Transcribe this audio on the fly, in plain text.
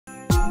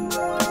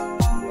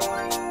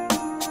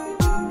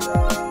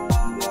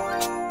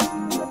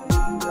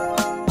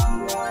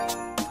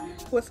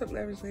What's up,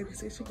 lavish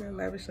ladies? It's your girl,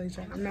 Lavish Lady.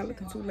 I'm not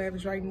looking too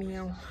lavish right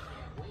now,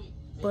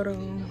 but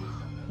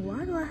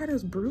why do I have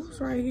this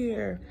bruise right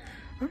here?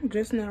 I'm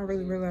just now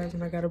really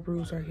realizing I got a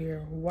bruise right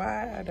here.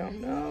 Why? I don't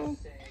know,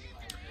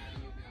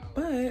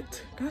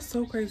 but that's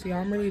so crazy.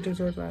 I'm really just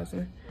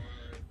realizing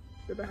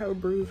that I have a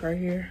bruise right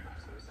here.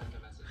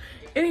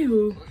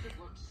 Anywho,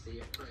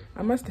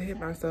 I must have hit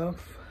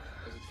myself.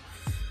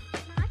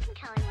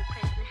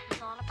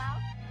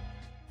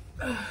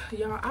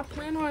 Y'all, I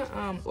plan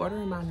on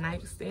ordering my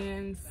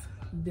nightstands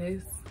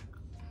this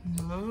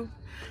month.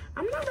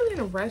 I'm not really in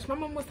a rush. My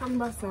mom was talking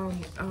about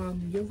some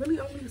you're really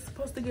only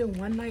supposed to get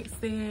one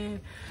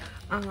nightstand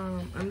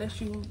unless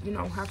you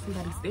know have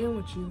somebody staying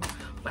with you.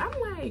 But I'm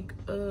like,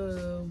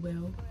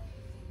 well,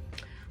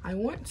 I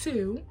want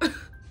to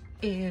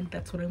and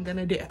that's what I'm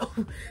gonna do.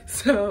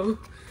 So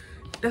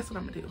that's what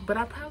I'm gonna do. But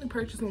I probably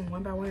purchase them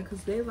one by one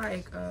because they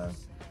like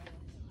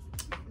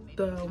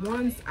the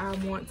ones I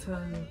want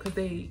to, because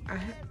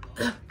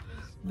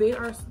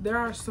there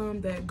are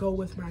some that go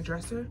with my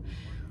dresser.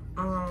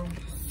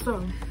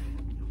 So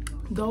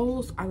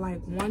those are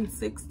like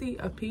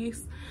 $160 a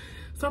piece.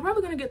 So I'm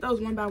probably gonna get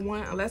those one by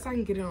one unless I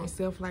can get it on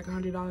sale for like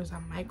 $100. I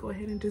might go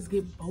ahead and just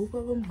get both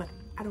of them, but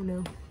I don't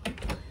know.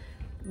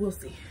 We'll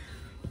see.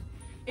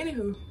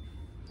 Anywho,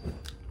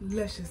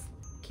 let's just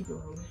keep it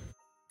rolling.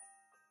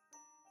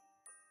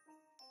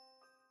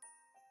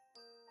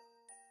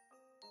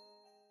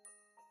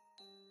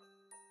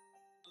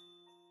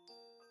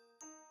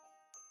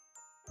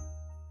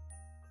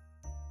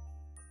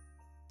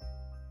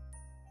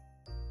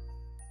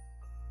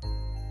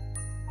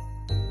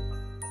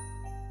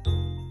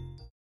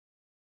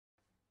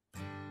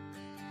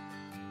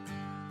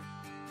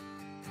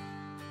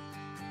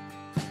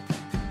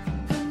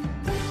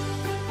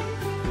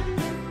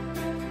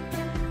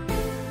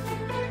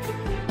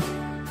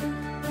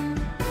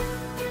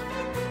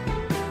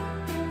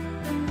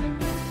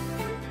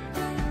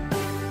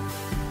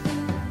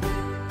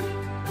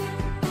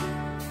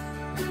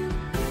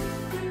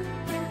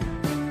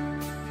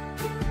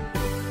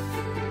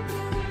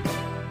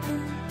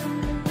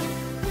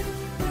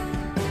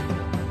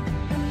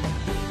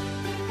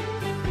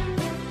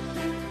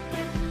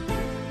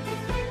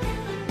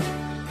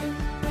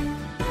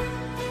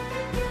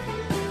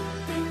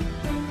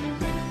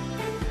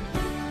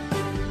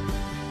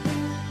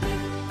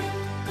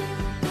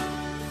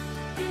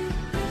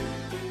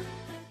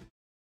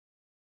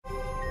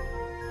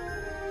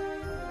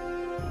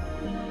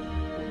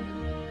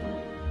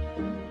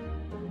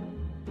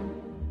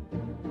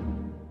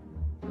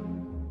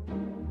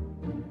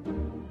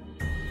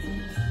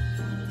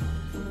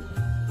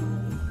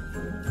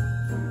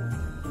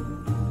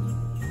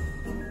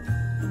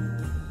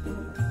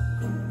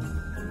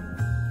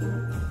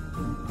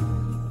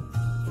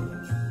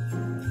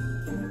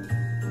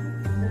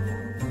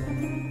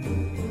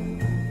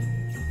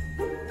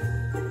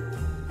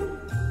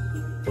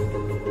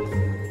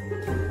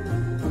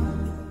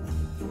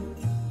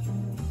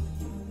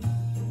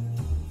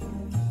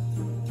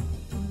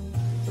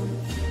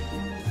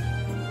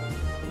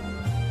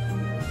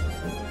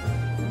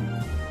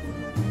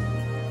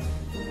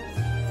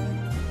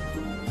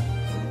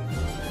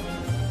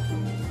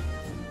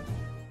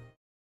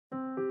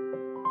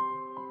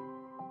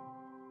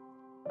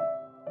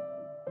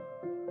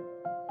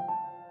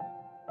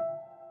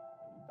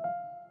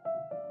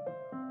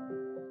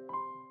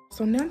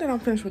 So now that I'm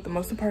finished with the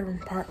most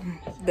important part of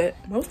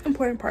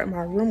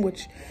my room,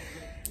 which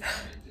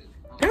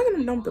now that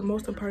I know the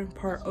most important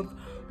part of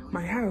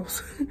my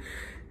house,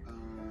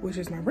 which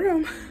is my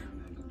room,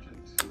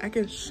 I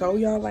can show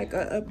y'all like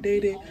a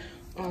updated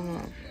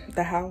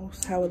the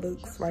house, how it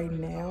looks right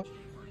now.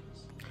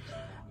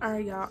 All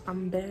right, y'all,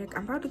 I'm back.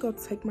 I'm about to go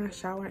take my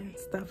shower and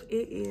stuff.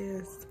 It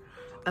is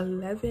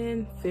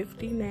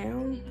 11:50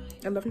 now.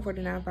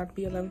 11:49, about to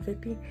be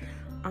 11:50.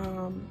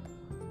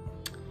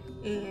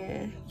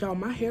 And y'all,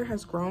 my hair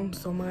has grown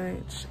so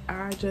much.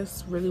 I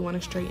just really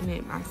want to straighten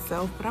it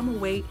myself, but I'm gonna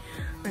wait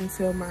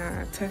until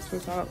my test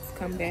results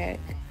come back,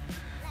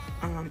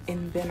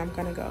 and then I'm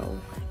gonna go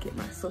get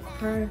my silk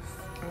press.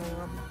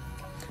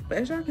 But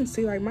as y'all can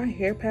see, like, my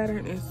hair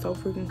pattern is so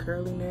freaking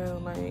curly now.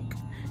 Like,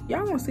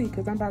 y'all won't see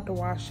because I'm about to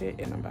wash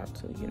it and I'm about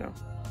to, you know,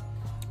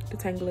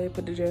 detangle it,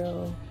 put the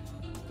gel,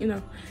 you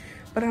know.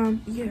 But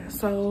yeah,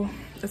 so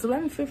it's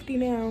 11:50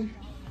 now.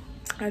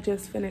 I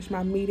just finished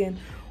my meeting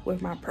with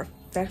my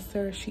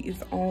professor. She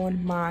is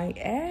on my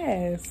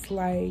ass,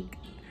 like,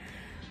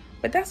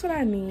 but that's what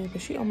I need.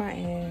 But she on my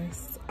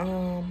ass.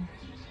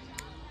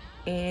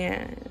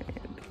 And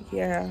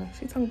yeah,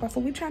 she talking about, so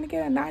we trying to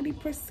get a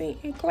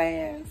 90% in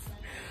class.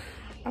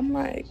 I'm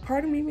like,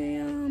 pardon me,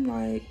 ma'am,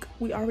 like,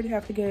 we already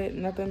have to get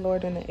nothing lower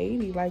than an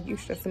 80. Like, you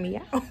stressing me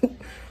out.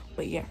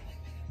 But yeah,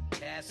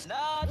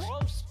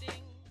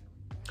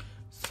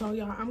 so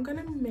y'all, I'm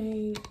gonna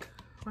make,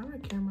 why my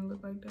camera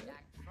look like that?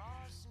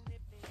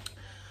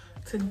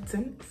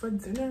 For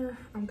dinner,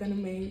 I'm gonna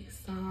make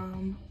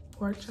some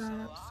pork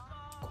chops,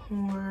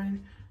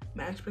 corn,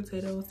 mashed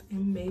potatoes,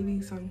 and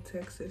maybe some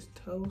Texas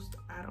toast.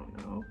 I don't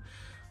know.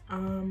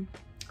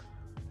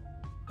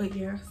 But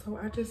yeah, so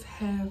I just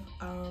have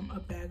a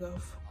bag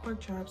of pork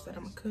chops that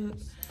I'm gonna cook,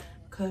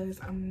 because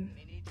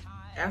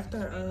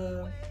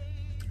after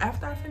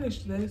I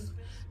finish this,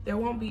 there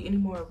won't be any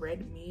more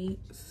red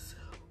meats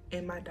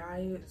in my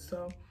diet.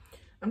 So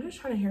I'm just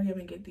trying to hurry up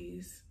and get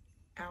these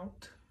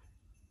out.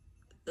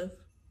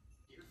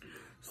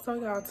 So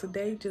y'all,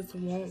 today just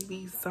won't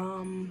be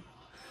some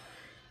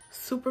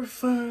super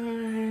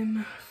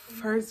fun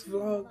first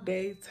vlog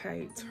day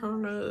type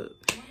turn up.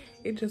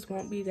 It just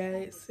won't be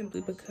that,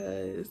 simply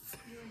because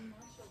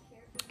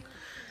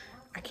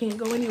I can't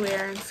go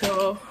anywhere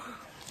until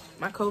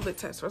my COVID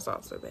test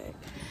results are back.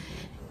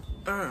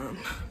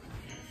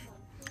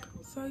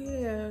 So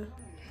yeah,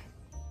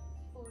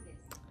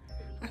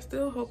 I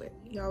still hope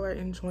y'all are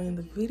enjoying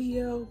the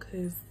video,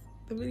 because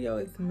the video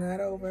is not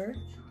over.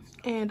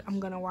 And I'm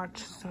gonna watch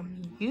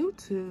some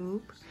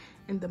YouTube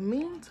in the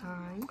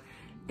meantime,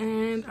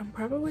 and I'm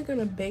probably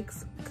gonna bake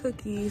some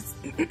cookies.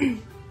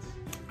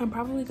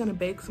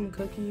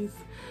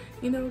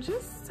 You know,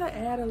 just to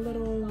add a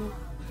little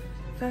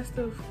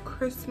festive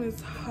Christmas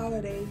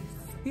holiday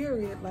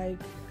spirit. Like,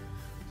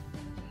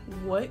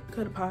 what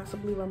could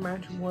possibly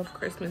remind you more of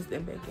Christmas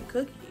than baking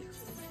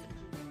cookies?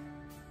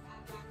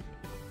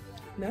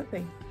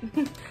 Nothing.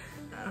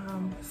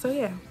 So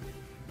yeah.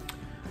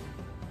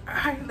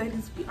 Alright,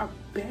 ladies, we are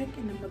back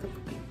in the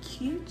motherfucking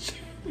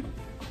kitchen.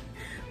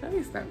 Let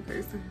me stop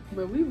cursing.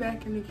 But we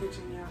back in the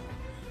kitchen, y'all.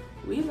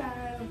 We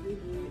live, we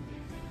good.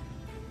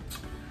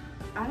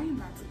 I am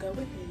about to go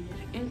ahead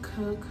and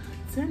cook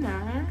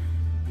dinner,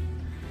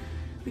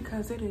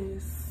 because it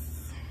is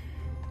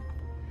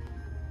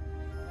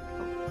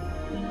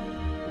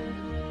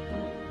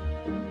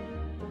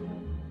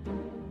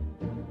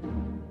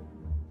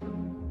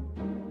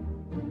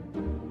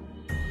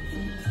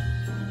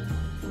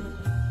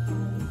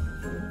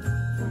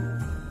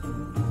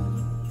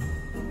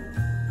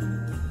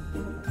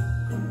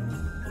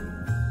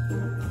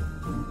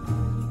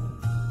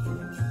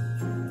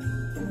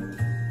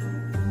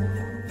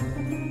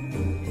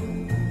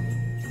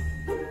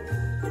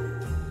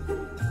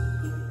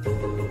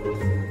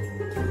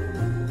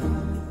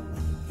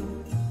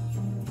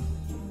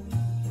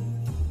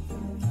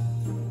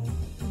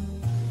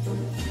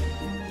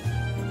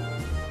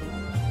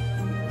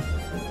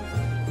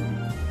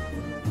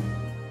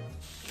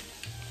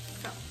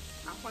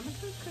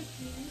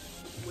cookies.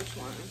 Which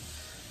ones?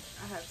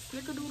 I have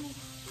snickerdoodle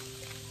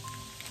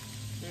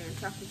and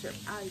chocolate chip.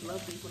 I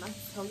love these. When I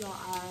tell y'all,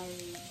 I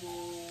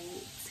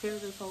will tear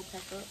this whole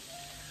pack up.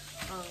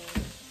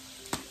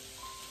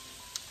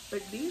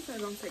 But these are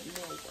gonna take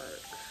more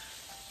work,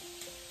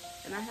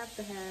 and I have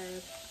to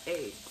have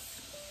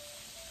eggs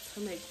to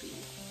make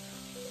these,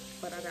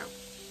 but I don't.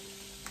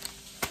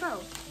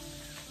 So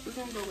we're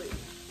gonna go with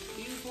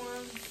these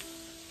ones.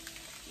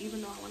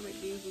 Even though I want to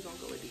make these, we're gonna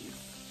go with these.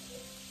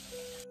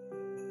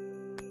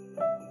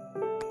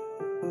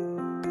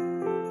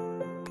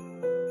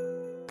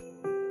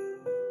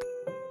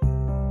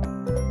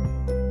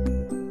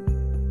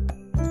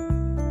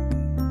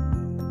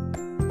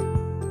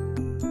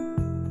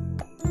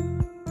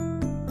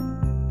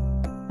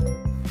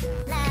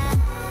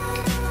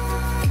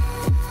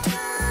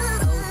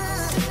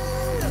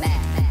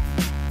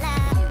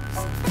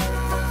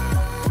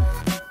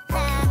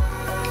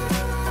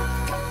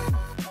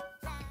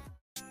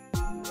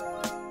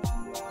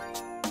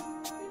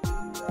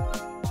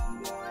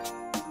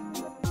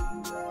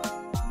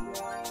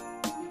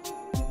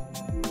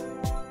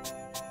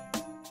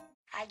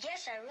 I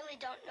guess I really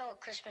don't know what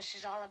Christmas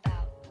is all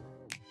about.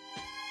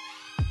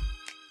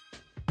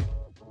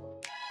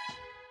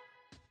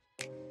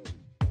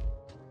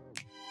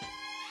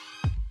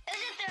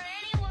 Isn't there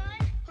anyone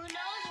who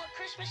knows what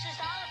Christmas is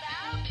all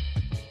about?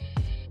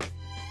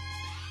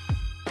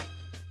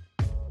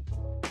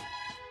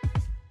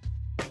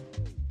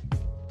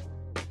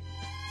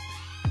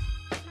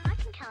 I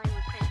can tell you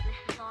what Christmas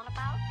is all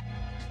about.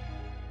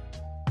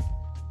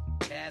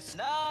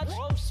 Chestnut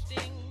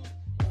roasting,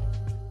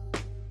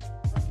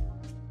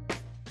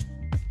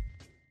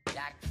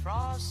 Jack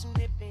Frost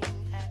nipping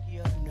at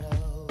your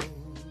nose.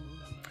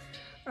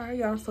 Alright,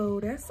 y'all, so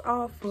that's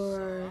all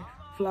for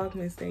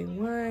Vlogmas Day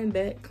 1.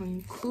 That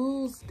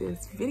concludes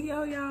this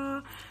video,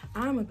 y'all.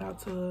 I'm about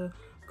to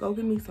go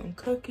get me some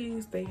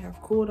cookies. They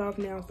have cooled off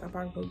now, so I'm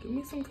about to go get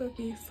me some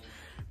cookies,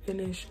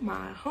 finish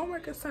my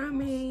homework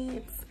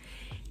assignments,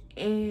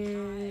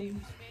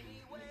 and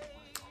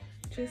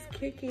just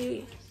kick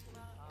it,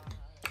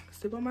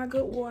 sip on my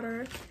good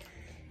water,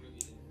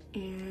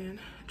 and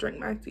drink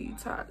my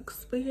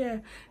detox. But yeah,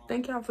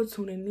 thank y'all for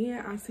tuning in.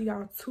 I'll see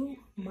y'all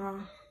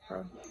tomorrow.